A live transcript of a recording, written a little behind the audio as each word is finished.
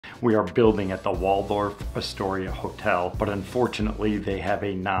We are building at the Waldorf Astoria Hotel, but unfortunately they have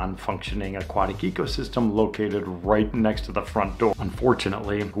a non-functioning aquatic ecosystem located right next to the front door.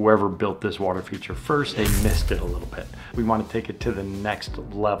 Unfortunately, whoever built this water feature first, they missed it a little bit. We want to take it to the next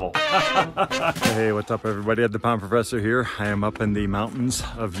level. Hey, what's up everybody? Ed the Pond Professor here. I am up in the mountains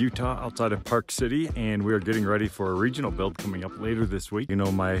of Utah outside of Park City, and we are getting ready for a regional build coming up later this week. You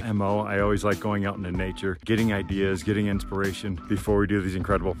know my MO, I always like going out into nature, getting ideas, getting inspiration before we do these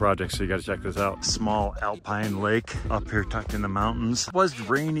incredible projects, so you gotta check this out. Small alpine lake up here tucked in the mountains. It was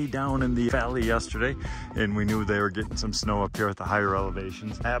rainy down in the valley yesterday, and we knew they were getting some snow up here at the higher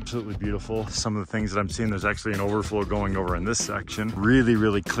elevations. Absolutely beautiful. Some of the things that I'm seeing, there's actually an overflow going over in this section.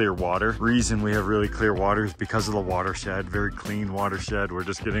 Really clear water. Reason we have really clear water is because of the watershed. Very clean watershed. We're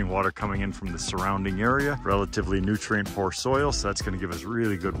just getting water coming in from the surrounding area. Relatively nutrient poor soil, so that's going to give us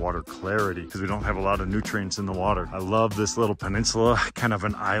really good water clarity because we don't have a lot of nutrients in the water. I love this little peninsula, kind of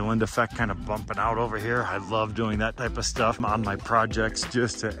an island effect kind of bumping out over here. I love doing that type of stuff on my projects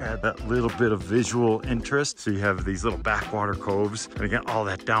just to add that little bit of visual interest. So you have these little backwater coves, and again, all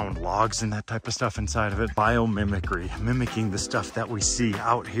that down logs and that type of stuff inside of it. Biomimicry, mimicking the stuff that we see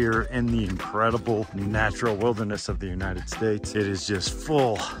out here in the incredible natural wilderness of the United States. It is just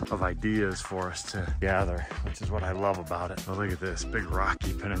full of ideas for us to gather, which is what I love about it. But look at this big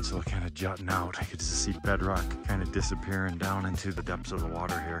rocky peninsula kind of jutting out. I get to see bedrock kind of disappearing down into the depths of the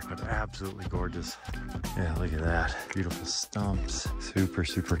water here, but absolutely gorgeous. Yeah, look at that. Beautiful stumps,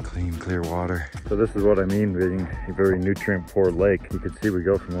 super clean, clear water. So this is what I mean being a very nutrient poor lake. You can see we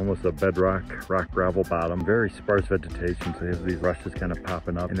go from almost a bedrock, rock gravel bottom, very sparse vegetation. So you have these rushes kind of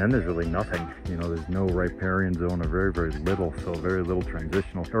popping up, and then there's really nothing. You know, there's no riparian zone, or very little, so very little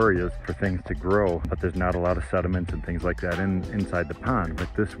transitional areas for things to grow, but there's not a lot of sediments and things like that inside the pond.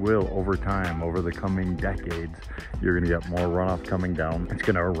 But this will, over time, over the coming decades, you're gonna get more runoff coming down. It's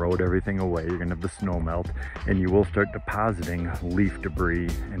gonna erode everything away. You're gonna have the snow melt, and you will start depositing leaf debris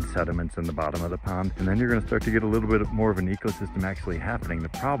and sediments in the bottom of the pond. And then you're gonna start to get a little bit more of an ecosystem actually happening. The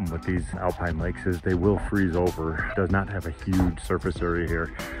problem with these alpine lakes is they will freeze over. It does not have a huge surface area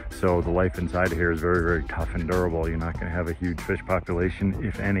here. So the life inside here is very tough and durable. You're not gonna have a huge fish population,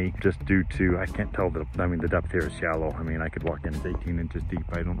 if any, just due to, I can't tell, the depth here is shallow. I mean, I could walk in, it's 18 inches deep.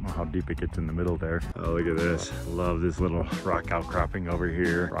 I don't know how deep it gets in the middle there. Oh, look at this. Love this little rock outcropping over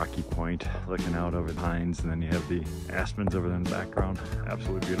here. Rocky Point looking out over the pines, and then you have the aspens over there in the background.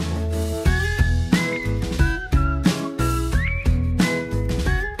 Absolutely beautiful.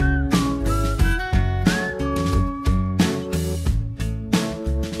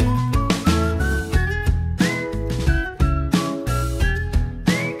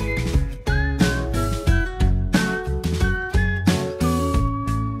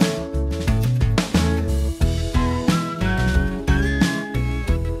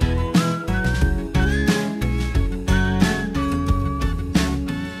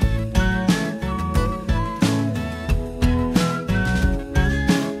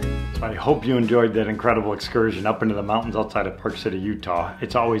 Hope you enjoyed that incredible excursion up into the mountains outside of Park City, Utah.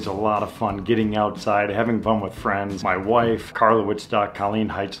 It's always a lot of fun getting outside, having fun with friends. My wife, Carla Wittstock, Colleen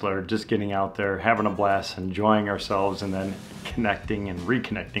Heitzler, just getting out there, having a blast, enjoying ourselves, and then connecting and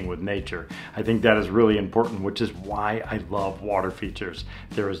reconnecting with nature. I think that is really important, which is why I love water features.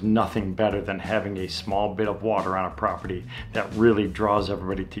 There is nothing better than having a small bit of water on a property that really draws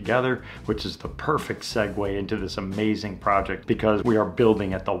everybody together, which is the perfect segue into this amazing project, because we are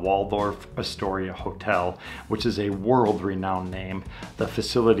building at the Waldorf Astoria Hotel, which is a world-renowned name. The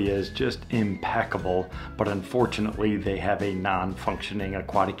facility is just impeccable, but unfortunately they have a non-functioning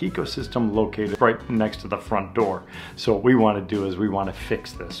aquatic ecosystem located right next to the front door. So what we want to do is we want to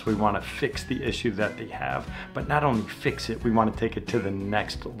fix this. We want to fix the issue that they have, but not only fix it, we want to take it to the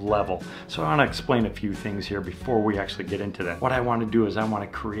next level. So I want to explain a few things here before we actually get into that. What I want to do is I want to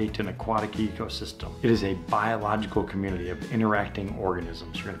create an aquatic ecosystem. It is a biological community of interacting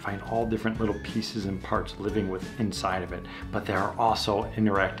organisms. You're going to find all different little pieces and parts living inside of it, but they are also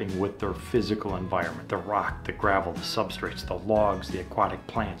interacting with their physical environment, the rock, the gravel, the substrates, the logs, the aquatic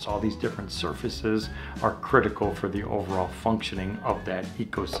plants. All these different surfaces are critical for the overall functioning of that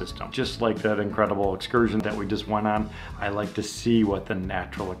ecosystem. Just like that incredible excursion that we just went on, I like to see what the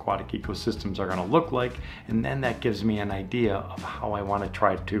natural aquatic ecosystems are going to look like, and then that gives me an idea of how I want to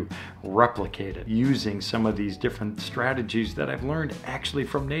try to replicate it using some of these different strategies that I've learned actually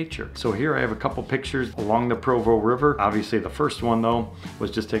from nature. So here I have a couple pictures along the Provo River. Obviously the first one though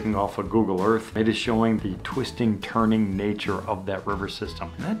was just taken off of Google Earth. It is showing the twisting, turning nature of that river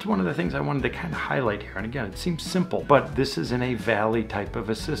system. And that's one of the things I wanted to kind of highlight here. And again, it seems simple, but this is in a valley type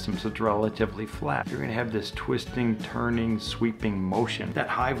of a system, so it's relatively flat. You're gonna have this twisting, turning, sweeping motion. That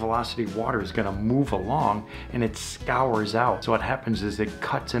high velocity water is gonna move along and it scours out. So what happens is it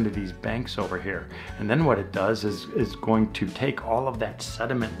cuts into these banks over here. And then what it does is going to take all of that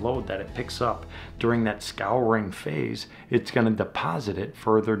sediment load that it picks up during that scouring phase, it's gonna deposit it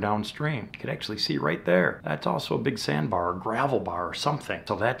further downstream. You can actually see right there, that's also a big sandbar or gravel bar or something.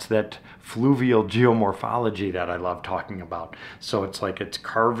 So that's that fluvial geomorphology that I love talking about. So it's like it's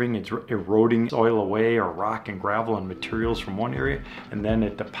carving, it's eroding soil away or rock and gravel and materials from one area, and then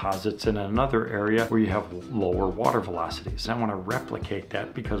it deposits in another area where you have lower water velocities. I want to replicate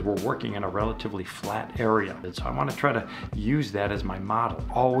that because we're working in a relatively flat area. And so I want to try to use that as my model,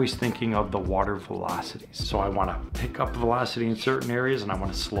 always thinking of the water velocities. So I want to pick up velocity in certain areas and I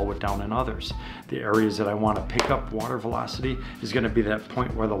want to slow it down in others. The areas that I want to pick up water velocity is going to be that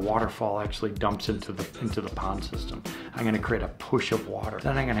point where the waterfall actually dumps into the pond system. I'm going to create a push of water.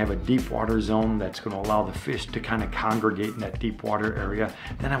 Then I'm going to have a deep water zone that's going to allow the fish to kind of congregate in that deep water area.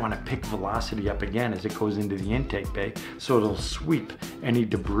 Then I want to pick velocity up again as it goes into the intake bay, so it'll sweep any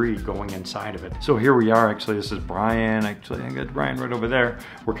debris going inside of it. So here we are, actually this is Brian, actually I got Brian right over there.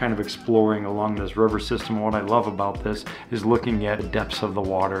 We're kind of exploring along this river system. What I love about this is looking at the depths of the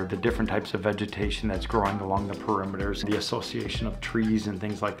water, the different types of vegetation that's growing along the perimeters, the association of trees and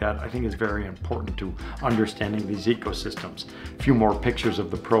things like that. I think is very important to understanding these ecosystems. A few more pictures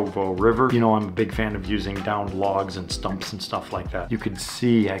of the Provo River. You know, I'm a big fan of using downed logs and stumps and stuff like that. You could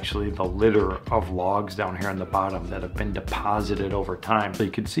see actually the litter of logs down here on the bottom that have been deposited over time. So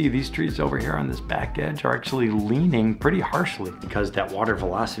you can see these trees over here on this back edge are actually leaning pretty harshly because that water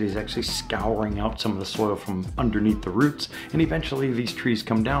velocity is actually scouring out some of the soil from underneath the roots, and eventually these trees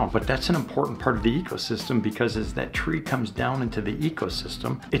come down. But that's an important part of the ecosystem because as that tree comes down into the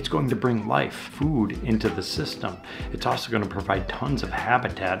ecosystem, it's going to bring life, food into the system. It's also going to provide tons of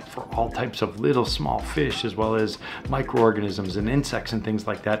habitat for all types of little small fish as well as microorganisms and insects and things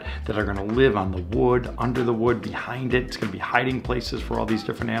like that that are going to live on the wood, under the wood, behind it. It's going to be hiding places for all these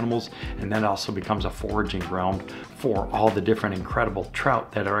different animals, and that also becomes a foraging ground for all the different incredible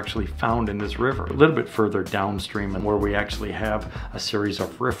trout that are actually found in this river. A little bit further downstream and where we actually have a series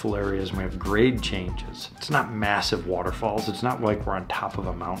of riffle areas and we have grade changes. It's not massive waterfalls. It's not like we're on top of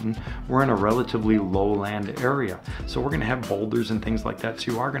a mountain. We're in a relatively lowland area. So we're going to have boulders and things like that.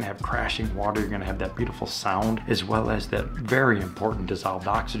 So you are going to have crashing water. You're going to have that beautiful sound as well as that very important dissolved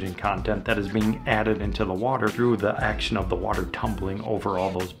oxygen content that is being added into the water through the action of the water tumbling over all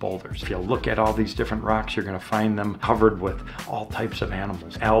those boulders. If you look at all these different rocks, you're going to find them covered with all types of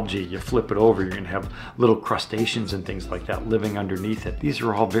animals. Algae, you flip it over, you're going to have little crustaceans and things like that living underneath it. These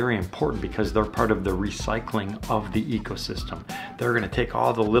are all very important because they're part of the recycling of the ecosystem. They're going to take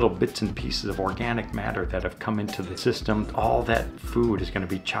all the little bits and pieces of organic matter that have come into the system. All that food is going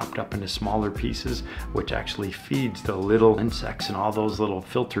to be chopped up into smaller pieces, which actually feeds the little insects and all those little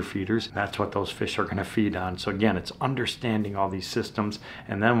filter feeders. That's what those fish are going to feed on. So again, it's understanding all these systems,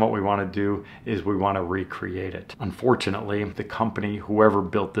 and then what we want to do is we want to recreate it. Unfortunately, the company, whoever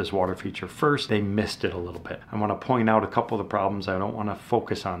built this water feature first, they missed it a little bit. I want to point out a couple of the problems. I don't want to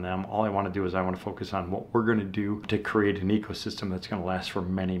focus on them. All I want to do is I want to focus on what we're going to do to create an ecosystem that's going to last for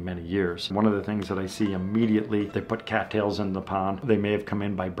many, many years. One of the things that I see immediately, they put cattails in the pond. They may have come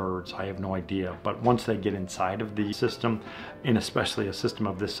in by birds. I have no idea. But once they get inside of the system, and especially a system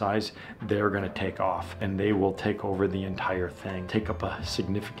of this size, they're going to take off and they will take over the entire thing, take up a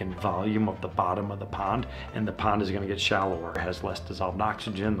significant volume of the bottom of the pond, and the pond is going to get shallower. It has less dissolved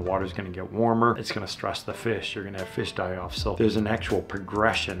oxygen. The water is going to get warmer. It's going to stress the fish. You're going to have fish die off. So there's an actual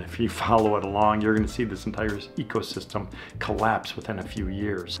progression. If you follow it along, you're going to see this entire ecosystem collapse within a few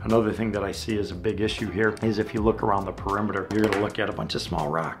years. Another thing that I see as a big issue here is if you look around the perimeter, you're going to look at a bunch of small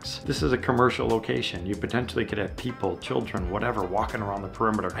rocks. This is a commercial location. You potentially could have people, children, whatever, walking around the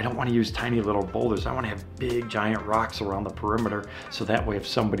perimeter. I don't want to use tiny little boulders. I want to have big giant rocks around the perimeter, so that way if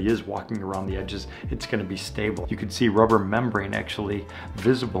somebody is walking around the edges, it's going to be stable. You can see rubber membrane actually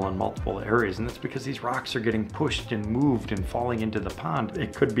visible in multiple areas, and that's because these rocks are getting pushed and moved and falling into the pond.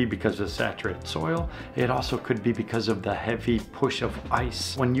 It could be because of saturated soil. It also could be because of the heavy push of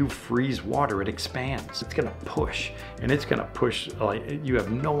ice. When you freeze water, it expands. It's going to push, and it's going to push like you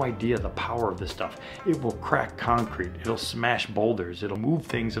have no idea the power of this stuff. It will crack concrete. It'll smash smash boulders. It'll move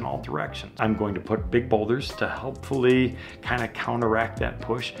things in all directions. I'm going to put big boulders to helpfully kind of counteract that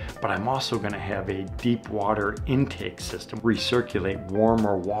push, but I'm also going to have a deep water intake system, recirculate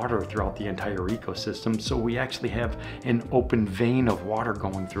warmer water throughout the entire ecosystem, so we actually have an open vein of water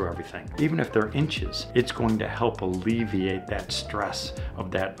going through everything. Even if they're inches, it's going to help alleviate that stress of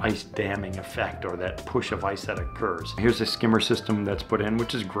that ice damming effect or that push of ice that occurs. Here's a skimmer system that's put in,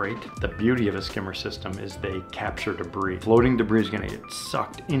 which is great. The beauty of a skimmer system is they capture debris. Floating debris is going to get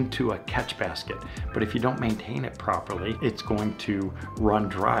sucked into a catch basket, but if you don't maintain it properly, it's going to run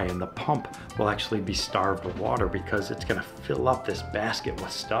dry and the pump will actually be starved of water because it's going to fill up this basket with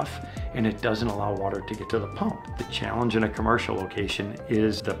stuff and it doesn't allow water to get to the pump. The challenge in a commercial location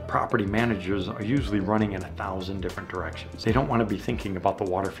is the property managers are usually running in 1,000 different directions. They don't want to be thinking about the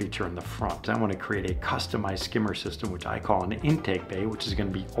water feature in the front. I want to create a customized skimmer system, which I call an intake bay, which is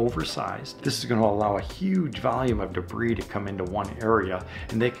going to be oversized. This is going to allow a huge volume of debris to come into one area,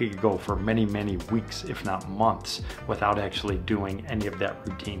 and they could go for many, many weeks, if not months, without actually doing any of that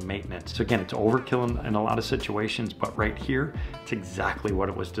routine maintenance. So again, it's overkill in a lot of situations, but right here, it's exactly what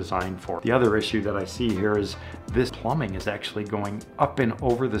it was designed for. The other issue that I see here is this plumbing is actually going up and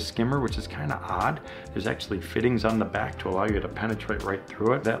over the skimmer, which is kind of odd. There's actually fittings on the back to allow you to penetrate right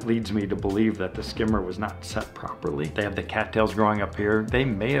through it. That leads me to believe that the skimmer was not set properly. They have the cattails growing up here. They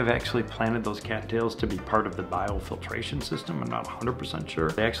may have actually planted those cattails to be part of the biofiltration system. I'm not 100% sure.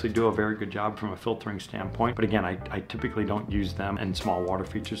 They actually do a very good job from a filtering standpoint, but again, I typically don't use them in small water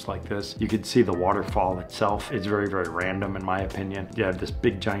features like this. You can see the waterfall itself is very, very random in my opinion. You have this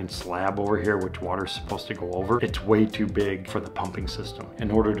big giant slab over here which water's supposed to go over. It's way too big for the pumping system.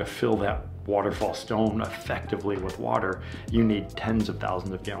 In order to fill that waterfall stone effectively with water, you need tens of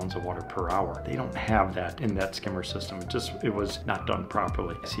thousands of gallons of water per hour. They don't have that in that skimmer system. It was not done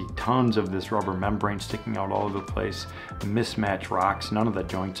properly. I see tons of this rubber membrane sticking out all over the place, mismatched rocks, none of the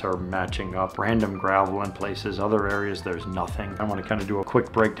joints are matching up, random gravel in places, other areas there's nothing. I want to kind of do a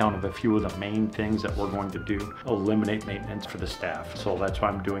quick breakdown of a few of the main things that we're going to do, eliminate maintenance for the staff. So that's why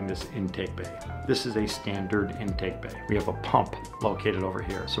I'm doing this intake bay. This is a standard intake bay. We have a pump located over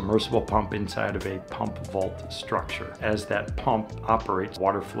here, submersible pump inside of a pump vault structure. As that pump operates,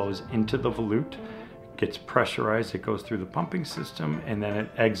 water flows into the volute, gets pressurized, it goes through the pumping system, and then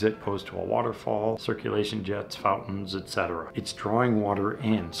it goes to a waterfall, circulation jets, fountains, etc. It's drawing water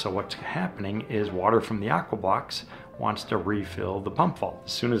in. So what's happening is water from the aqua blocks wants to refill the pump vault.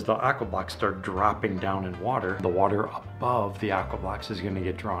 As soon as the aqua blocks start dropping down in water, the water above the aqua blocks is going to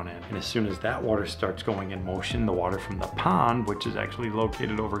get drawn in. And as soon as that water starts going in motion, the water from the pond, which is actually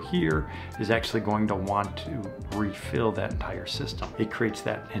located over here, is actually going to want to refill that entire system. It creates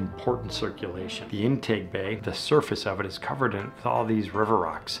that important circulation. The intake bay, the surface of it is covered with all these river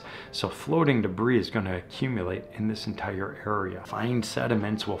rocks. So floating debris is going to accumulate in this entire area. Fine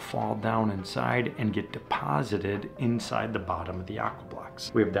sediments will fall down inside and get deposited inside the bottom of the aqua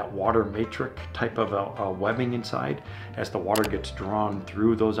blocks. We have that water matrix type of a webbing inside. As the water gets drawn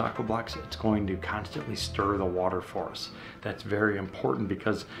through those aqua blocks, it's going to constantly stir the water for us. That's very important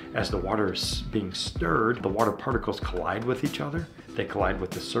because as the water is being stirred, the water particles collide with each other. They collide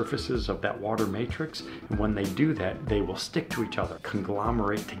with the surfaces of that water matrix, and when they do that, they will stick to each other,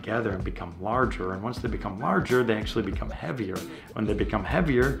 conglomerate together and become larger, and once they become larger, they actually become heavier. When they become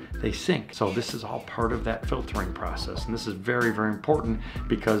heavier, they sink. So this is all part of that filtering process, and this is very, very important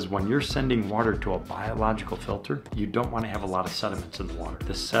because when you're sending water to a biological filter, you don't want to have a lot of sediments in the water.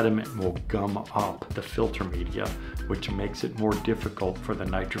 The sediment will gum up the filter media, which makes it more difficult for the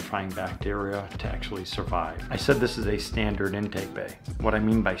nitrifying bacteria to actually survive. I said this is a standard intake bay. What I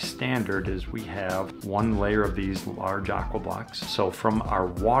mean by standard is we have one layer of these large aqua blocks. So from our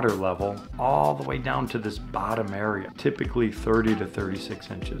water level all the way down to this bottom area, typically 30 to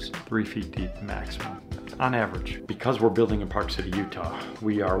 36 inches, 3 feet deep maximum. On average, because we're building in Park City, Utah,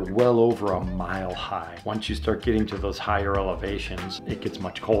 we are well over a mile high. Once you start getting to those higher elevations, it gets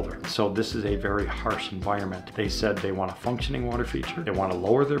much colder. So this is a very harsh environment. They said they want a functioning water feature, they want to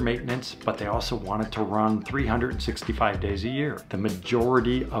lower their maintenance, but they also want it to run 365 days a year. The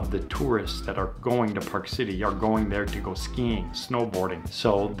majority of the tourists that are going to Park City are going there to go skiing, snowboarding.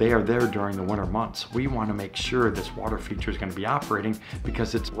 So they are there during the winter months. We want to make sure this water feature is going to be operating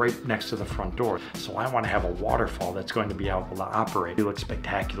because it's right next to the front door. So I want to have a waterfall that's going to be able to operate. It looks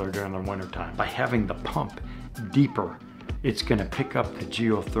spectacular during the winter time. By having the pump deeper it's going to pick up the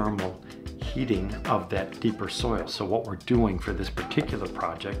geothermal heating of that deeper soil. So what we're doing for this particular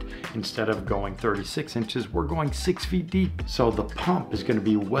project, instead of going 36 inches, we're going 6 feet deep. So the pump is going to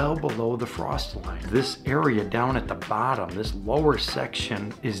be well below the frost line. This area down at the bottom, this lower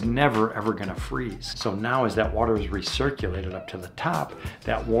section, is never ever going to freeze. So now as that water is recirculated up to the top,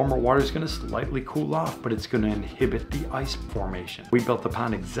 that warmer water is going to slightly cool off, but it's going to inhibit the ice formation. We built the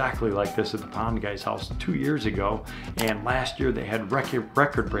pond exactly like this at the pond guy's house 2 years ago, and last year they had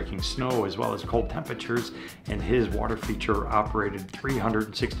record-breaking snow as well as cold temperatures, and his water feature operated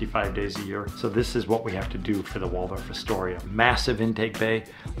 365 days a year. So this is what we have to do for the Waldorf Astoria. Massive intake bay,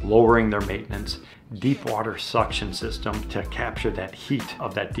 lowering their maintenance, deep water suction system to capture that heat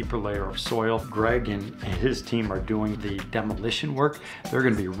of that deeper layer of soil. Greg and his team are doing the demolition work. They're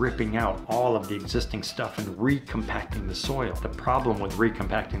going to be ripping out all of the existing stuff and recompacting the soil. The problem with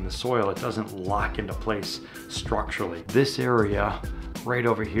recompacting the soil, it doesn't lock into place structurally. This area right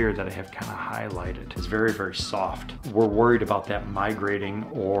over here that I have kind of highlighted is very, very soft. We're worried about that migrating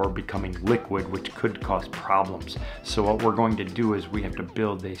or becoming liquid, which could cause problems. So what we're going to do is we have to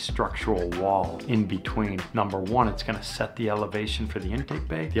build a structural wall in between. Number one, it's going to set the elevation for the intake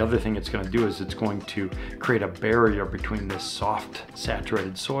bay. The other thing it's going to do is it's going to create a barrier between this soft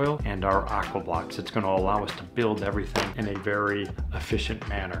saturated soil and our aqua blocks. It's going to allow us to build everything in a very efficient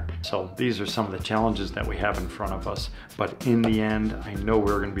manner. So these are some of the challenges that we have in front of us, but in the end, I know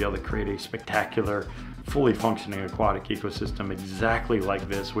we're going to be able to create a spectacular, fully functioning aquatic ecosystem exactly like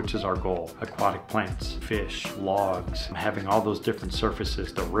this, which is our goal. Aquatic plants, fish, logs, having all those different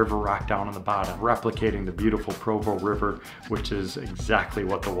surfaces, the river rock down on the bottom, replicating the beautiful Provo River, which is exactly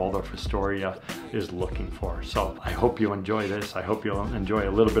what the Waldorf Astoria is looking for. So I hope you enjoy this. I hope you'll enjoy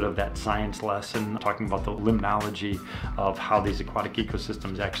a little bit of that science lesson, talking about the limnology of how these aquatic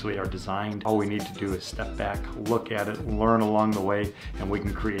ecosystems actually are designed. All we need to do is step back, look at it, learn along the way, and we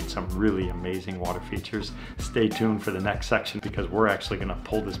can create some really amazing water features. Stay tuned for the next section because we're actually going to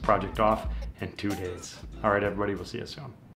pull this project off in 2 days. All right, everybody, we'll see you soon.